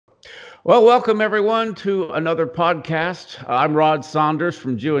Well, welcome everyone to another podcast. I'm Rod Saunders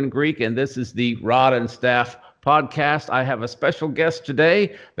from Jew and Greek, and this is the Rod and Staff podcast. I have a special guest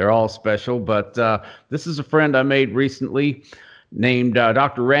today. They're all special, but this is a friend I made recently named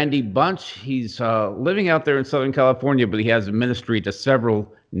Dr. Randy Bunch. He's living out there in Southern California, but he has a ministry to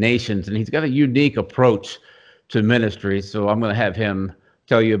several nations, and he's got a unique approach to ministry. So I'm going to have him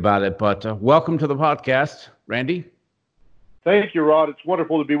tell you about it. But welcome to the podcast, Randy. Thank you, Rod. It's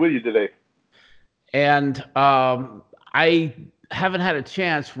wonderful to be with you today. And I haven't had a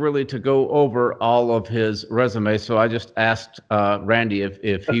chance really to go over all of his resume, so I just asked Randy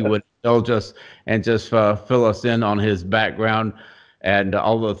if he would indulge us and just fill us in on his background and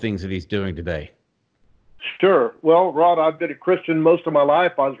all the things that he's doing today. Sure. Well, Rod, I've been a Christian most of my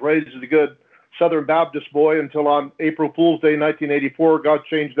life. I was raised as a good Southern Baptist boy until on April Fool's Day, 1984. God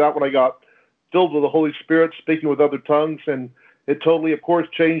changed that when I got filled with the Holy Spirit, speaking with other tongues, and it totally, of course,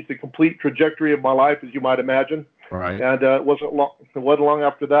 changed the complete trajectory of my life, as you might imagine. Right. And it wasn't long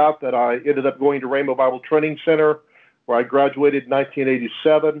after that I ended up going to Rhema Bible Training Center, where I graduated in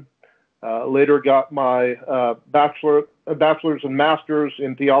 1987. Later got my bachelor's and master's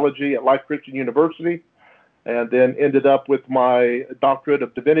in theology at Life Christian University, and then ended up with my doctorate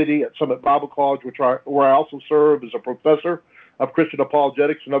of divinity at Summit Bible College, where I also serve as a professor of Christian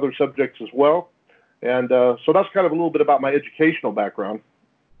apologetics and other subjects as well. And so that's kind of a little bit about my educational background.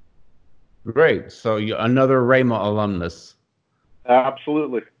 Great. So you're another Rhema alumnus.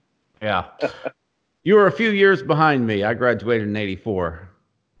 Absolutely. Yeah. You were a few years behind me. I graduated in 84.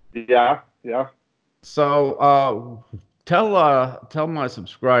 Yeah. So tell my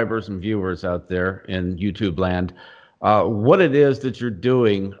subscribers and viewers out there in YouTube land what it is that you're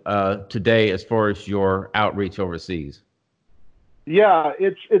doing today as far as your outreach overseas. Yeah,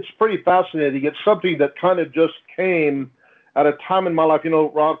 it's pretty fascinating. It's something that kind of just came at a time in my life. You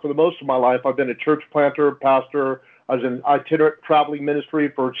know, Rod, for the most of my life, I've been a church planter, pastor. I was in itinerant traveling ministry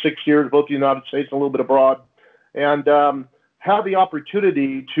for 6 years, both in the United States and a little bit abroad, and had the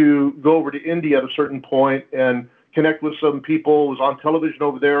opportunity to go over to India at a certain point and connect with some people. Was on television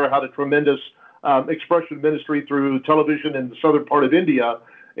over there, had a tremendous expression of ministry through television in the southern part of India.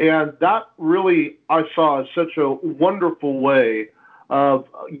 And that really, I saw as such a wonderful way of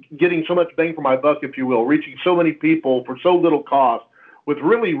getting so much bang for my buck, if you will, reaching so many people for so little cost with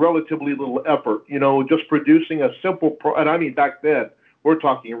really relatively little effort, you know, just producing a simple, and I mean back then, we're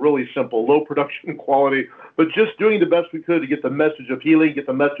talking really simple, low production quality, but just doing the best we could to get the message of healing, get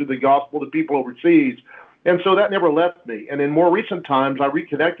the message of the gospel to people overseas. And so that never left me. And in more recent times, I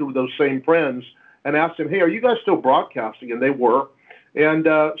reconnected with those same friends and asked them, hey, are you guys still broadcasting? And they were. And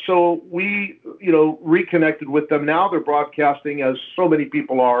so we, reconnected with them. Now they're broadcasting, as so many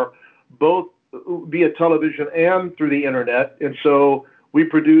people are, both via television and through the internet. And so we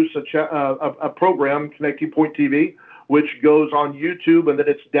produce a program, Connecting Point TV, which goes on YouTube, and then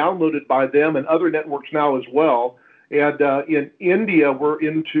it's downloaded by them and other networks now as well. And in India, we're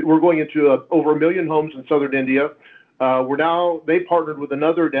going into over 1 million homes in southern India. They partnered with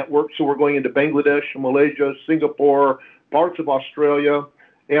another network, so we're going into Bangladesh, Malaysia, Singapore, parts of Australia.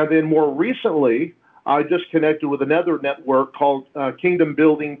 And then more recently, I just connected with another network called Kingdom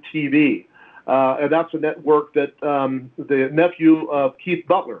Building TV. And that's a network that the nephew of Keith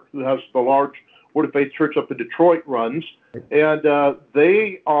Butler, who has the large Word of Faith church up in Detroit, runs. And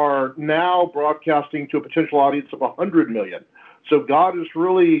they are now broadcasting to a potential audience of 100 million. So God has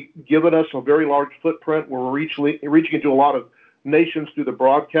really given us a very large footprint. We're reaching into a lot of nations through the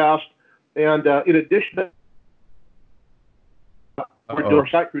broadcast. And in addition to we're doing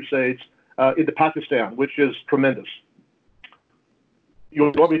site crusades into Pakistan, which is tremendous.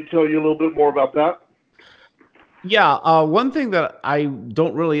 You want me to tell you a little bit more about that? Yeah, one thing that I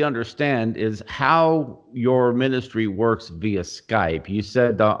don't really understand is how your ministry works via Skype. You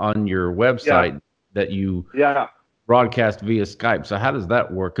said on your website that you broadcast via Skype. So how does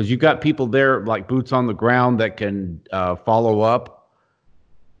that work? Because you got people there, like boots on the ground, that can follow up.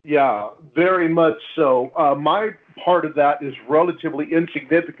 Yeah, very much so. My part of that is relatively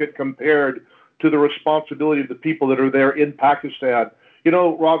insignificant compared to the responsibility of the people that are there in Pakistan. You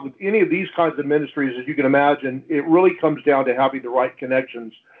know, Rob, with any of these kinds of ministries, as you can imagine, it really comes down to having the right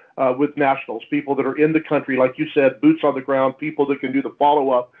connections with nationals, people that are in the country, like you said, boots on the ground, people that can do the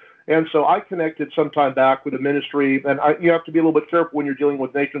follow-up. And so I connected some time back with a ministry, and you have to be a little bit careful when you're dealing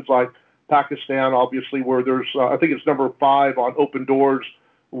with nations like Pakistan, obviously, where there's, I think it's number 5 on Open Doors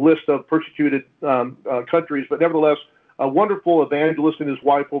list of persecuted countries, but nevertheless, a wonderful evangelist and his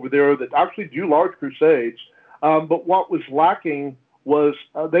wife over there that actually do large crusades. But what was lacking was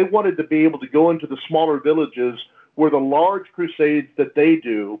they wanted to be able to go into the smaller villages where the large crusades that they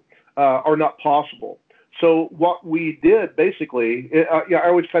do are not possible. So what we did basically, I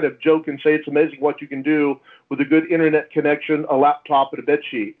always kind of joke and say it's amazing what you can do with a good internet connection, a laptop, and a bed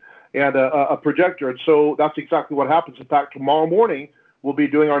sheet, and a projector. And so that's exactly what happens. In fact, tomorrow morning we'll be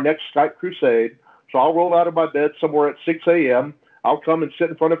doing our next Skype crusade. So I'll roll out of my bed somewhere at 6 a.m. I'll come and sit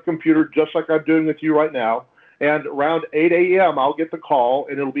in front of a computer just like I'm doing with you right now. And around 8 a.m. I'll get the call,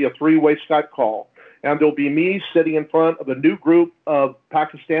 and it'll be a three-way Skype call. And there'll be me sitting in front of a new group of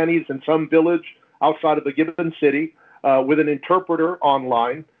Pakistanis in some village outside of a given city with an interpreter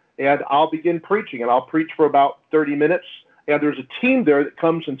online. And I'll begin preaching, and I'll preach for about 30 minutes. And there's a team there that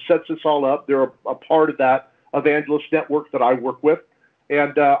comes and sets us all up. They're a part of that evangelist network that I work with.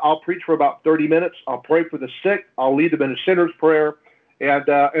 And I'll preach for about 30 minutes. I'll pray for the sick. I'll lead them in a sinner's prayer.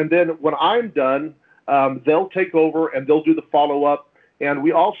 And then when I'm done, they'll take over and they'll do the follow-up. And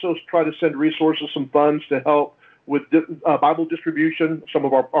we also try to send resources, some funds to help with Bible distribution. Some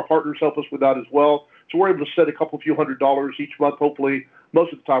of our partners help us with that as well. So we're able to send a few $100s each month, hopefully.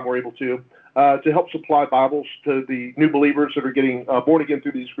 Most of the time we're able to help supply Bibles to the new believers that are getting born again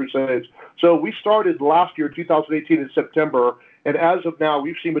through these crusades. So we started last year, 2018, in September. And as of now,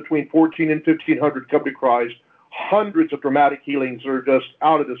 we've seen between 1,400 and 1,500 come to Christ, hundreds of dramatic healings that are just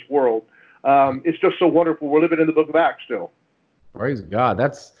out of this world. It's just so wonderful. We're living in the book of Acts still. Praise God.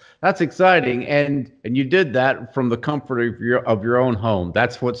 That's exciting. And you did that from the comfort of your own home.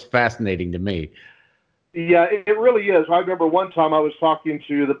 That's what's fascinating to me. Yeah, it really is. I remember one time I was talking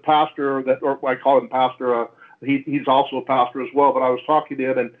to the pastor or I call him pastor. He's also a pastor as well, but I was talking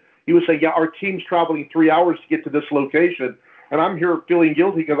to him and he was saying, yeah, our team's traveling 3 hours to get to this location. And I'm here feeling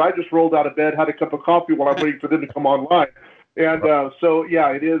guilty because I just rolled out of bed, had a cup of coffee while I'm waiting for them to come online. And so, yeah,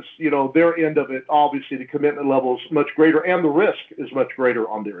 it is, their end of it, obviously the commitment level is much greater and the risk is much greater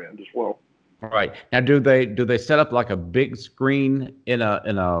on their end as well. Right. Now, do they set up like a big screen in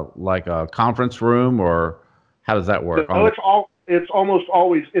a like a conference room, or how does that work? No, it's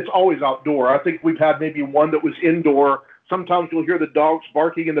always outdoor. I think we've had maybe one that was indoor. Sometimes you'll hear the dogs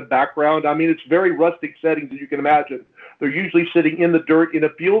barking in the background. I mean, it's very rustic settings, as you can imagine. They're usually sitting in the dirt in a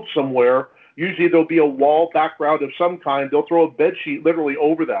field somewhere. Usually there'll be a wall background of some kind. They'll throw a bed sheet literally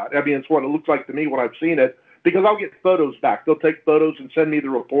over that. I mean, it's what it looks like to me when I've seen it, because I'll get photos back. They'll take photos and send me the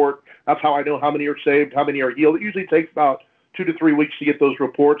report. That's how I know how many are saved, how many are healed. It usually takes about 2 to 3 weeks to get those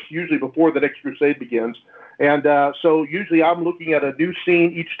reports, usually before the next crusade begins. And so usually I'm looking at a new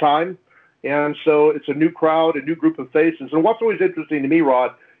scene each time. And so it's a new crowd, a new group of faces. And what's always interesting to me,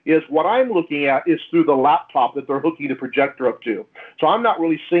 Rod, is what I'm looking at is through the laptop that they're hooking the projector up to. So I'm not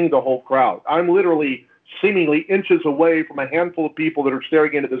really seeing the whole crowd. I'm literally seemingly inches away from a handful of people that are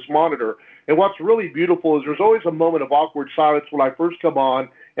staring into this monitor. And what's really beautiful is there's always a moment of awkward silence when I first come on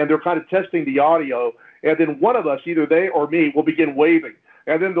and they're kind of testing the audio. And then one of us, either they or me, will begin waving.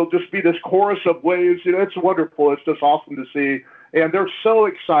 And then there'll just be this chorus of waves. It's wonderful. It's just awesome to see. And they're so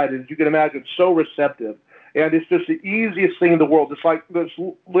excited, as you can imagine, so receptive. And it's just the easiest thing in the world. It's like it's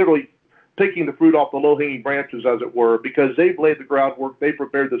literally picking the fruit off the low-hanging branches, as it were, because they've laid the groundwork, they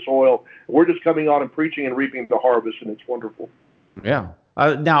prepared the soil. We're just coming on and preaching and reaping the harvest, and it's wonderful. Yeah.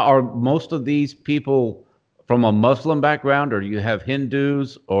 Now, are most of these people from a Muslim background, or do you have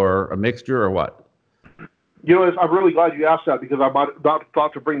Hindus, or a mixture, or what? I'm really glad you asked that because I might not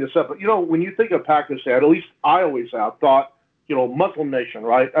thought to bring this up. But, when you think of Pakistan, at least I always have thought, Muslim nation,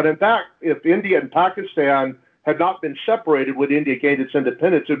 right? And in fact, if India and Pakistan had not been separated when India gained its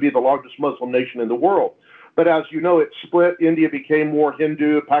independence, it would be the largest Muslim nation in the world. But as you know, it split. India became more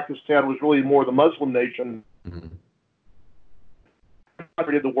Hindu. Pakistan was really more the Muslim nation in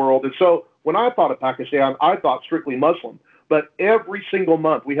the world. And so when I thought of Pakistan, I thought strictly Muslim. But every single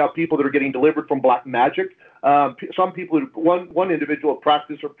month, we have people that are getting delivered from black magic. Some people, one individual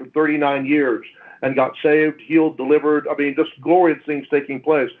practiced for 39 years and got saved, healed, delivered. I mean, just glorious things taking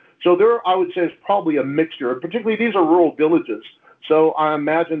place. So there, I would say, is probably a mixture. Particularly, these are rural villages. So I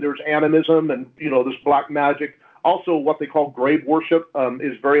imagine there's animism and, this black magic. Also, what they call grave worship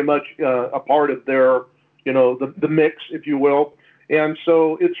is very much a part of their, the mix, if you will. And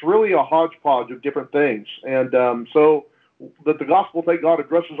so it's really a hodgepodge of different things. And so that the gospel, thank God,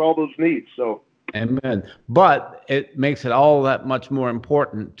 addresses all those needs. So. Amen. But it makes it all that much more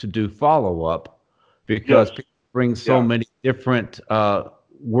important to do follow-up because people bring so many different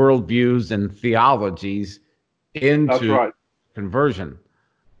worldviews and theologies into conversion.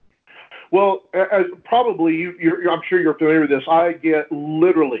 Well, as probably I'm sure you're familiar with this. I get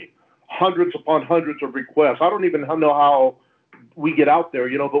literally hundreds upon hundreds of requests. I don't even know how we get out there,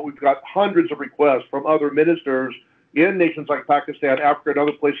 but we've got hundreds of requests from other ministers in nations like Pakistan, Africa, and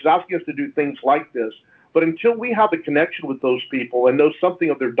other places asking us to do things like this, But until we have a connection with those people and know something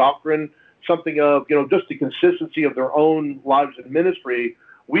of their doctrine, something of, just the consistency of their own lives and ministry,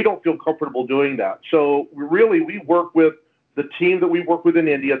 we don't feel comfortable doing that. So we work with the team that we work with in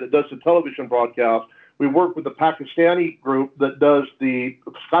India that does the television broadcast. We work with the Pakistani group that does the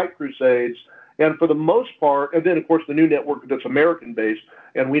Skype crusades. And for the most part, and then, of course, the new network that's American-based,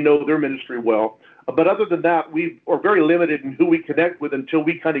 and we know their ministry well. But other than that, we are very limited in who we connect with until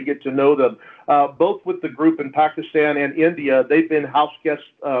we kind of get to know them. Both with the group in Pakistan and India, they've been house guests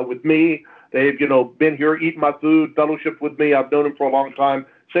with me. They've, been here, eaten my food, fellowshiped with me. I've known them for a long time.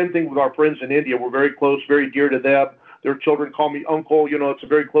 Same thing with our friends in India. We're very close, very dear to them. Their children call me uncle. It's a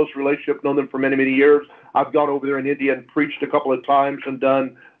very close relationship. Known them for many, many years. I've gone over there in India and preached a couple of times and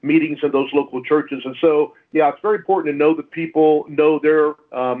done meetings in those local churches. And so, yeah, it's very important to know that people know their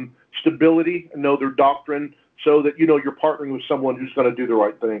stability and know their doctrine so that, you're partnering with someone who's going to do the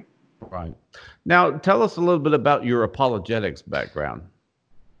right thing. Right. Now, tell us a little bit about your apologetics background.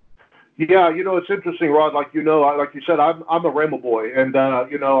 Yeah, it's interesting, Rod. Like you said, I'm a Rhema boy, and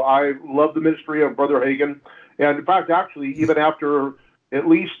I love the ministry of Brother Hagin. And in fact, actually, even after at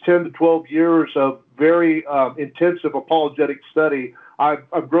least 10 to 12 years of very intensive apologetic study,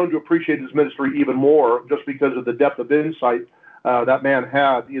 I've grown to appreciate his ministry even more, just because of the depth of insight that man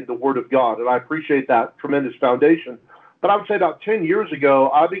had in the Word of God, and I appreciate that tremendous foundation. But I would say about 10 years ago,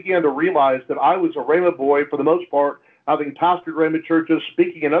 I began to realize that I was a Rhema boy for the most part, having pastored Rhema churches,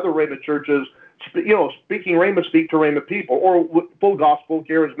 speaking in other Rhema churches, speaking Rhema speak to Rhema people, or full gospel,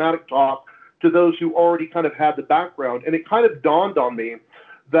 charismatic talk to those who already kind of had the background. And it kind of dawned on me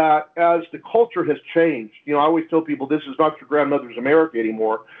that as the culture has changed, I always tell people this is not your grandmother's America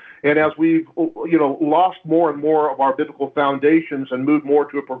anymore. And as we've, lost more and more of our biblical foundations and moved more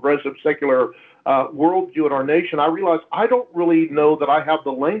to a progressive secular worldview in our nation, I realized I don't really know that I have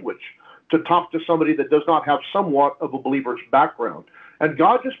the language to talk to somebody that does not have somewhat of a believer's background. And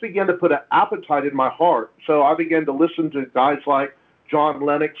God just began to put an appetite in my heart. So I began to listen to guys like John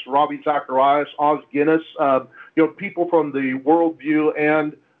Lennox, Ravi Zacharias, Os Guinness, people from the worldview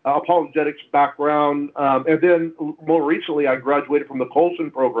and apologetics background. And then more recently, I graduated from the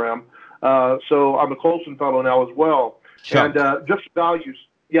Colson program. So I'm a Colson fellow now as well. Chuck. And just values.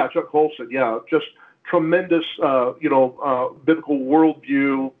 Yeah, Chuck Colson. Yeah, just tremendous, biblical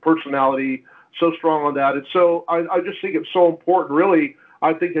worldview, personality, so strong on that. And so I just think it's so important, really.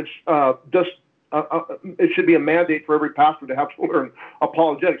 I think it's it should be a mandate for every pastor to have to learn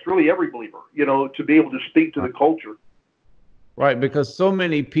apologetics, really every believer, to be able to speak to the culture. Right, because so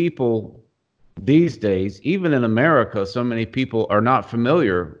many people these days, even in America, so many people are not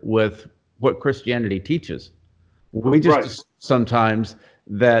familiar with what Christianity teaches. We just sometimes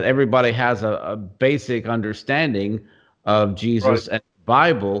that everybody has a basic understanding of Jesus and the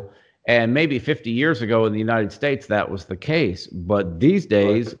Bible, and maybe 50 years ago in the United States that was the case, but these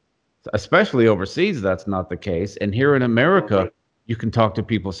days, especially overseas, that's not the case. And here in America, you can talk to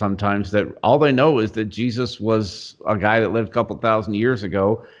people sometimes that all they know is that Jesus was a guy that lived a couple thousand years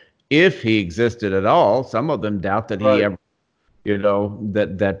ago, if he existed at all. Some of them doubt that he ever,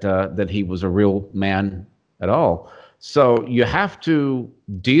 that he was a real man at all. So you have to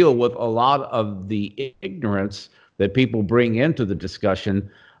deal with a lot of the ignorance that people bring into the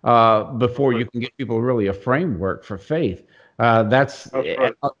discussion before you can get people really a framework for faith. That's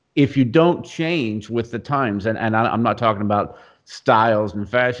right. If you don't change with the times, and I'm not talking about styles and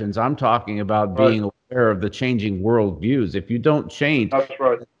fashions, I'm talking about being aware of the changing worldviews. If you don't change,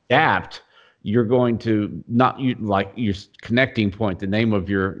 adapt, you're going to like your connecting point, the name of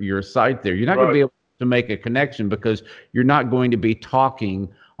your site there. You're not going to be able to make a connection because you're not going to be talking,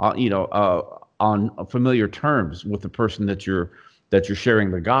 on familiar terms with the person that you're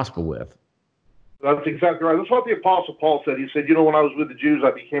sharing the gospel with. That's exactly right. That's what the Apostle Paul said. He said, when I was with the Jews, I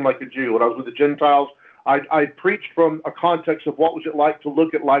became like a Jew. When I was with the Gentiles, I preached from a context of what was it like to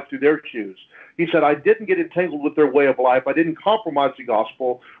look at life through their shoes. He said, I didn't get entangled with their way of life. I didn't compromise the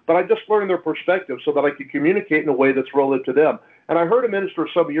gospel, but I just learned their perspective so that I could communicate in a way that's relative to them. And I heard a minister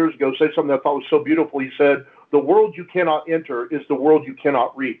some years ago say something that I thought was so beautiful. He said, the world you cannot enter is the world you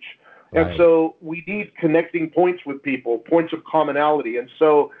cannot reach. Right. And so we need connecting points with people, points of commonality. And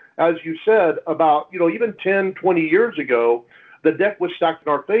so, as you said, about, even 10, 20 years ago, the deck was stacked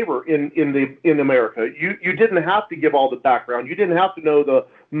in our favor in America. You didn't have to give all the background. You didn't have to know the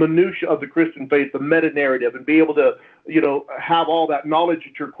minutia of the Christian faith, the meta narrative, and be able to, have all that knowledge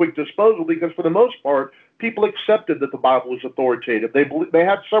at your quick disposal, because for the most part, people accepted that the Bible was authoritative. They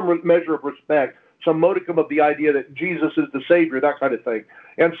had some measure of respect, some modicum of the idea that Jesus is the Savior, that kind of thing.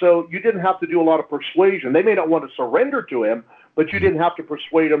 And so you didn't have to do a lot of persuasion. They may not want to surrender to him, but you didn't have to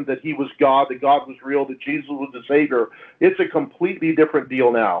persuade them that he was God, that God was real, that Jesus was the Savior. It's a completely different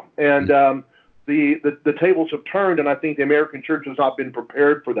deal now. And the tables have turned, and I think the American church has not been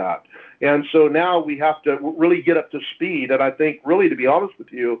prepared for that. And so now we have to really get up to speed. And I think, really, to be honest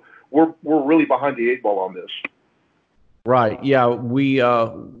with you, we're really behind the eight ball on this. Right. Yeah. We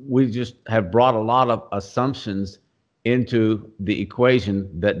just have brought a lot of assumptions into the equation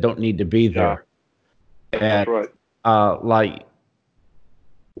that don't need to be there. Yeah. And, that's right. Like,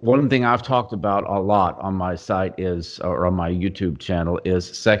 one thing I've talked about a lot on my site or on my YouTube channel, is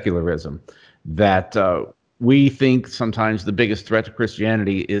secularism. That we think sometimes the biggest threat to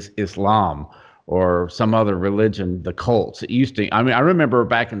Christianity is Islam or some other religion, the cults. It used to. I mean, I remember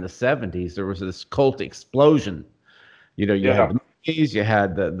back in the 70s, there was this cult explosion. You know, you had the Mormons, you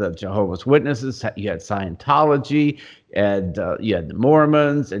had the Jehovah's Witnesses, you had Scientology, and you had the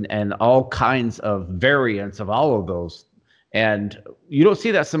Mormons, and all kinds of variants of all of those. And you don't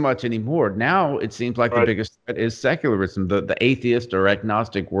see that so much anymore. Now it seems like the biggest threat is secularism, the atheist or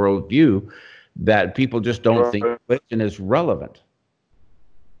agnostic worldview, that people just don't think religion is relevant.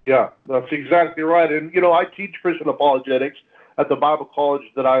 Yeah, that's exactly right. And, I teach Christian apologetics at the Bible college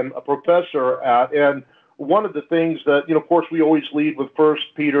that I'm a professor at. And one of the things that, of course, we always lead with 1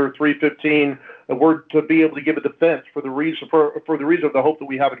 Peter 3:15, and we're to be able to give a defense for the reason of the hope that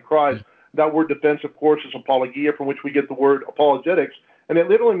we have in Christ. That word defense, of course, is apologia, from which we get the word apologetics. And it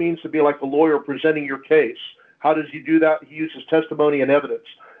literally means to be like a lawyer presenting your case. How does he do that? He uses testimony and evidence.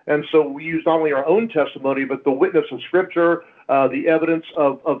 And so we use not only our own testimony, but the witness of Scripture, the evidence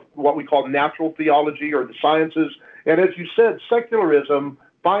of what we call natural theology or the sciences. And as you said, secularism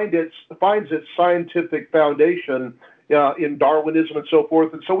finds its scientific foundation in Darwinism and so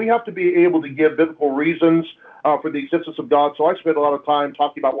forth. And so we have to be able to give biblical reasons for the existence of God. So I spend a lot of time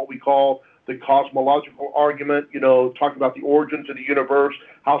talking about what we call the cosmological argument, talking about the origins of the universe,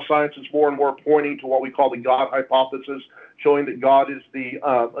 how science is more and more pointing to what we call the God hypothesis, showing that God is the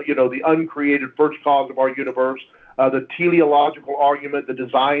uncreated first cause of our universe. The teleological argument, the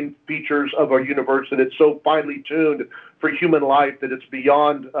design features of our universe, that it's so finely tuned for human life that it's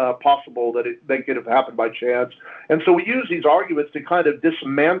beyond possible that they could have happened by chance. And so we use these arguments to kind of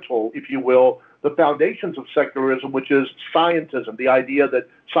dismantle, if you will, the foundations of secularism, which is scientism, the idea that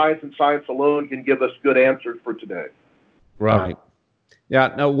science and science alone can give us good answers for today. Right.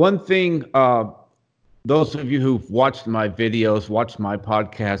 Yeah. Now, one thing, those of you who've watched my videos, watched my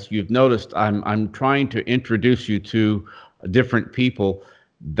podcast, you've noticed I'm trying to introduce you to different people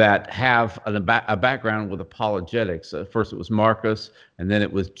that have a background with apologetics. First it was Marcus, and then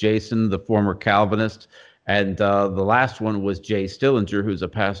it was Jason, the former Calvinist, and the last one was Jay Stillinger, who's a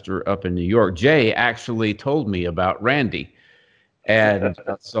pastor up in New York. Jay actually told me about Randy. And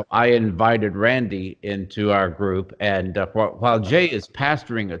so I invited Randy into our group. And while Jay is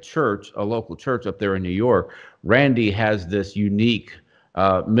pastoring a local church up there in New York, Randy has this unique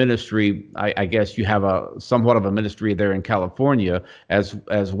ministry. I guess you have somewhat of a ministry there in California as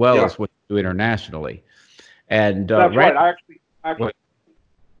well as what you do internationally. And that's right. I actually, I was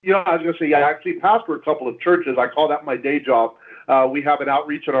going to say, I actually pastor a couple of churches. I call that my day job. We have an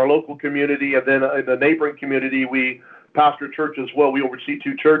outreach in our local community, and then in the neighboring community, we pastor church as well. We oversee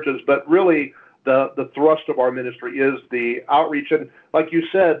 2 churches, but really the thrust of our ministry is the outreach. And like you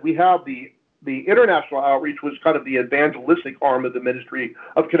said, we have the international outreach, was kind of the evangelistic arm of the ministry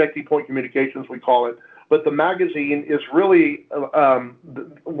of Connecting Point Communications, we call it. But the magazine is really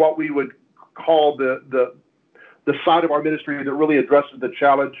what we would call the side of our ministry that really addresses the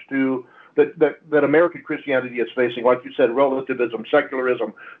challenge that American Christianity is facing, like you said, relativism,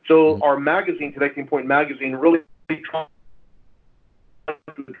 secularism. So our magazine, Connecting Point Magazine, really tries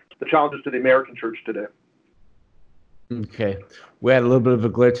the challenges to the American church today. Okay. We had a little bit of a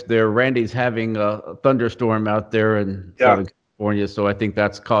glitch there. Randy's having a thunderstorm out there in Southern California, so I think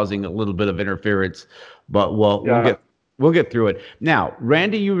that's causing a little bit of interference, but we'll get through it. Now,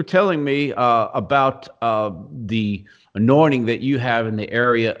 Randy, you were telling me about the anointing that you have in the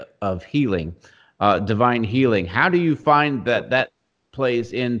area of healing, divine healing. How do you find that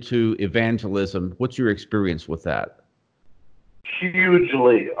plays into evangelism? What's your experience with that?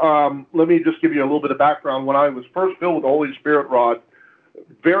 Hugely. Let me just give you a little bit of background. When I was first filled with the Holy Spirit, Rod,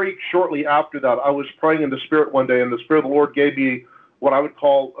 very shortly after that, I was praying in the Spirit one day, and the Spirit of the Lord gave me what I would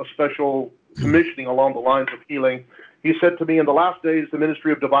call a special commissioning along the lines of healing. He said to me, in the last days, the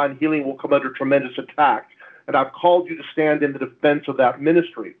ministry of divine healing will come under tremendous attack, and I've called you to stand in the defense of that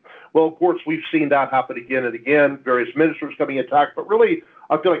ministry. Well, of course, we've seen that happen again and again, various ministers coming attacked, but really,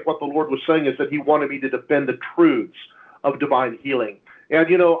 I feel like what the Lord was saying is that he wanted me to defend the truths of divine healing. And,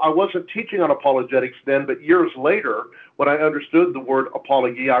 I wasn't teaching on apologetics then, but years later, when I understood the word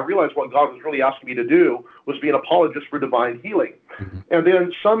apologia, I realized what God was really asking me to do was be an apologist for divine healing. Mm-hmm. And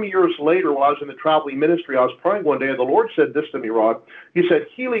then some years later, while I was in the traveling ministry, I was praying one day, and the Lord said this to me, Rod. He said,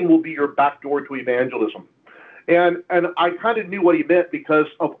 healing will be your back door to evangelism. And I kind of knew what he meant, because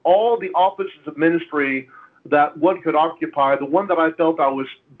of all the offices of ministry that one could occupy, the one that I felt I was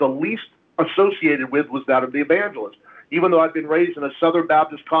the least associated with was that of the evangelist. Even though I'd been raised in a Southern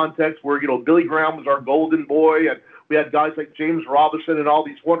Baptist context where, Billy Graham was our golden boy, and we had guys like James Robinson and all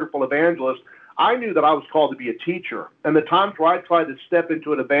these wonderful evangelists, I knew that I was called to be a teacher. And the times where I tried to step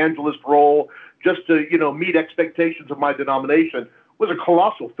into an evangelist role just to, meet expectations of my denomination was a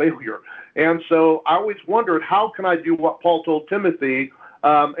colossal failure. And so I always wondered, how can I do what Paul told Timothy,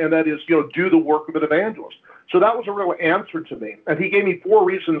 and that is, do the work of an evangelist? So that was a real answer to me. And he gave me 4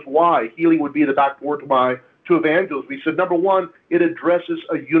 reasons why healing would be the back door to evangelism. He said, number 1, it addresses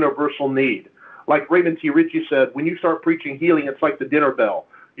a universal need. Like Raymond T. Ritchie said, when you start preaching healing, it's like the dinner bell.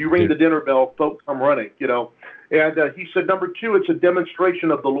 You ring the dinner bell, folks come running, And he said, number 2, it's a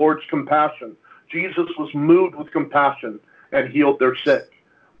demonstration of the Lord's compassion. Jesus was moved with compassion and healed their sick.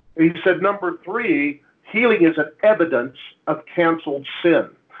 He said, number 3, healing is an evidence of canceled sin.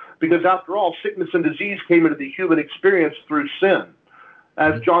 Because after all, sickness and disease came into the human experience through sin.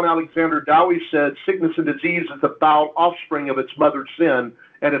 As John Alexander Dowie said, sickness and disease is the foul offspring of its mother sin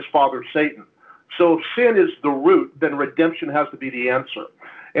and its father Satan. So if sin is the root, then redemption has to be the answer.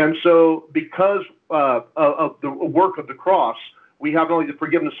 And so because of the work of the cross, we have not only the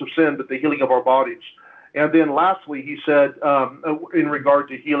forgiveness of sin, but the healing of our bodies. And then lastly, he said, in regard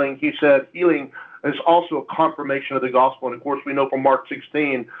to healing, he said, healing is also a confirmation of the gospel. And of course, we know from Mark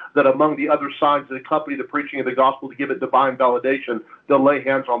 16 that among the other signs that accompany the preaching of the gospel to give it divine validation, they'll lay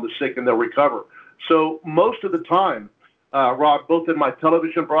hands on the sick and they'll recover. So most of the time, Rod, both in my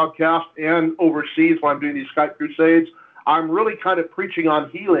television broadcast and overseas when I'm doing these Skype crusades, I'm really kind of preaching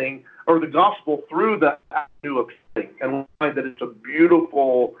on healing or the gospel through the avenue of healing, and we find that it's a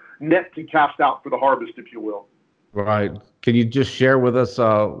beautiful net to cast out for the harvest, if you will. Right. Can you just share with us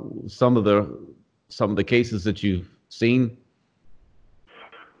some of the cases that you've seen?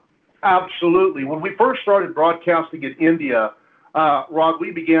 Absolutely. When we first started broadcasting in India, Rod,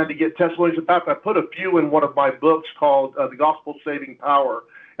 we began to get testimonies. In fact, I put a few in one of my books called The Gospel Saving Power.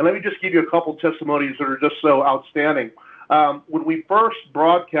 And let me just give you a couple testimonies that are just so outstanding. When we first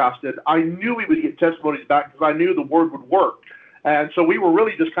broadcasted, I knew we would get testimonies back because I knew the word would work. And so we were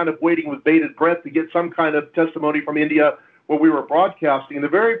really just kind of waiting with bated breath to get some kind of testimony from India where we were broadcasting. And the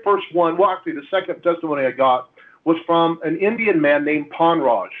very first one, well, actually the second testimony I got was from an Indian man named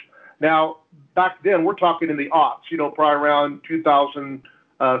Panraj. Now, back then, we're talking in the aughts, probably around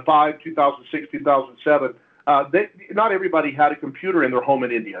 2005, 2006, 2007. Not everybody had a computer in their home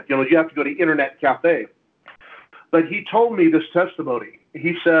in India. You have to go to internet cafe. But he told me this testimony.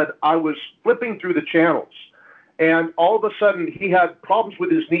 He said, I was flipping through the channels, and all of a sudden he had problems with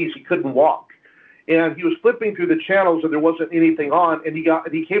his knees. He couldn't walk. And he was flipping through the channels and there wasn't anything on. And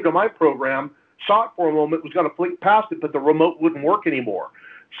he came to my program, saw it for a moment, was going to flick past it, but the remote wouldn't work anymore.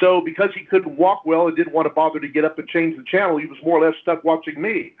 So because he couldn't walk well and didn't want to bother to get up and change the channel, he was more or less stuck watching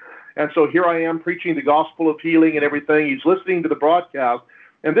me. And so here I am preaching the gospel of healing and everything. He's listening to the broadcast.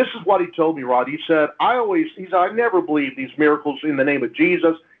 And this is what he told me, Rod. He said, I never believed these miracles in the name of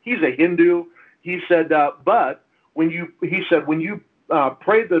Jesus. He's a Hindu. He said, but when you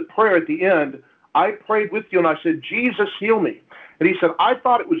prayed the prayer at the end, I prayed with you and I said, Jesus, heal me. And he said, I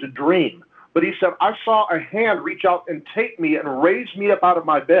thought it was a dream. But he said, I saw a hand reach out and take me and raise me up out of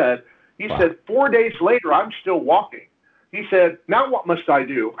my bed. He said, 4 days later, I'm still walking. He said, now what must I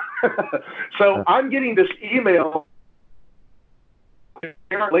do? So I'm getting this email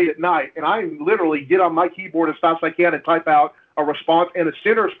late at night, and I literally get on my keyboard as fast as I can and type out a response and a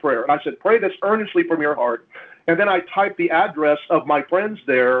sinner's prayer. And I said, pray this earnestly from your heart. And then I typed the address of my friends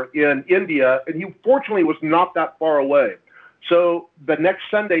there in India, and he fortunately was not that far away. So the next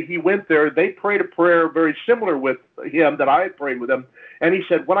Sunday he went there. They prayed a prayer very similar with him that I had prayed with him. And he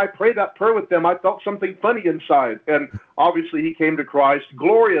said, when I prayed that prayer with them, I felt something funny inside. And obviously he came to Christ.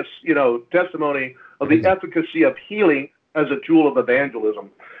 Glorious, testimony of the efficacy of healing as a tool of evangelism.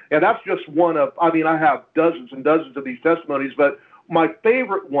 And that's just one of, I have dozens and dozens of these testimonies, but my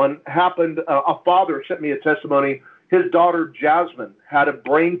favorite one happened, a father sent me a testimony. His daughter, Jasmine, had a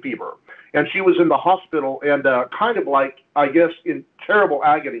brain fever. And she was in the hospital and kind of like, I guess, in terrible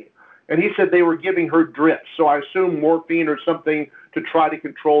agony. And he said they were giving her drips, so I assume morphine or something to try to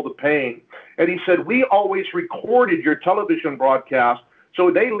control the pain. And he said, we always recorded your television broadcast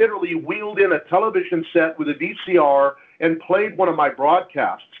So they literally wheeled in a television set with a VCR and played one of my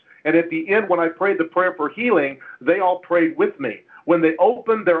broadcasts. And at the end, when I prayed the prayer for healing, they all prayed with me. When they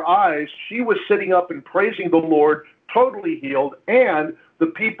opened their eyes, she was sitting up and praising the Lord, totally healed, and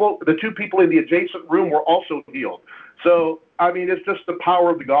the two people in the adjacent room were also healed. So, I mean, it's just the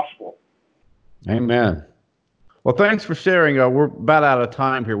power of the gospel. Amen. Well, thanks for sharing. We're about out of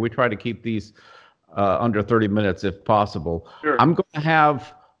time here. We try to keep these under 30 minutes if possible. Sure. I'm going to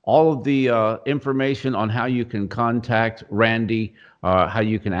have all of the information on how you can contact Randy, how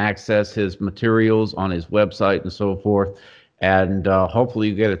you can access his materials on his website and so forth. And hopefully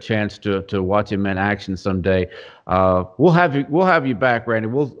you get a chance to watch him in action someday. We'll have you back, Randy.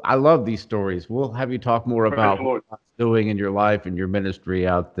 I love these stories. We'll have you talk more about what God's doing in your life and your ministry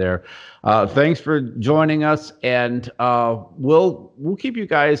out there. Thanks for joining us, and we'll keep you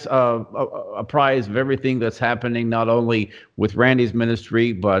guys apprised of everything that's happening, not only with Randy's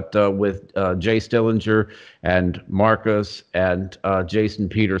ministry, but with Jay Stillinger and Marcus and Jason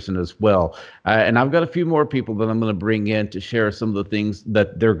Peterson as well. And I've got a few more people that I'm going to bring in to share some of the things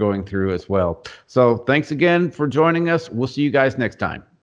that they're going through as well. So thanks again for joining us. We'll see you guys next time.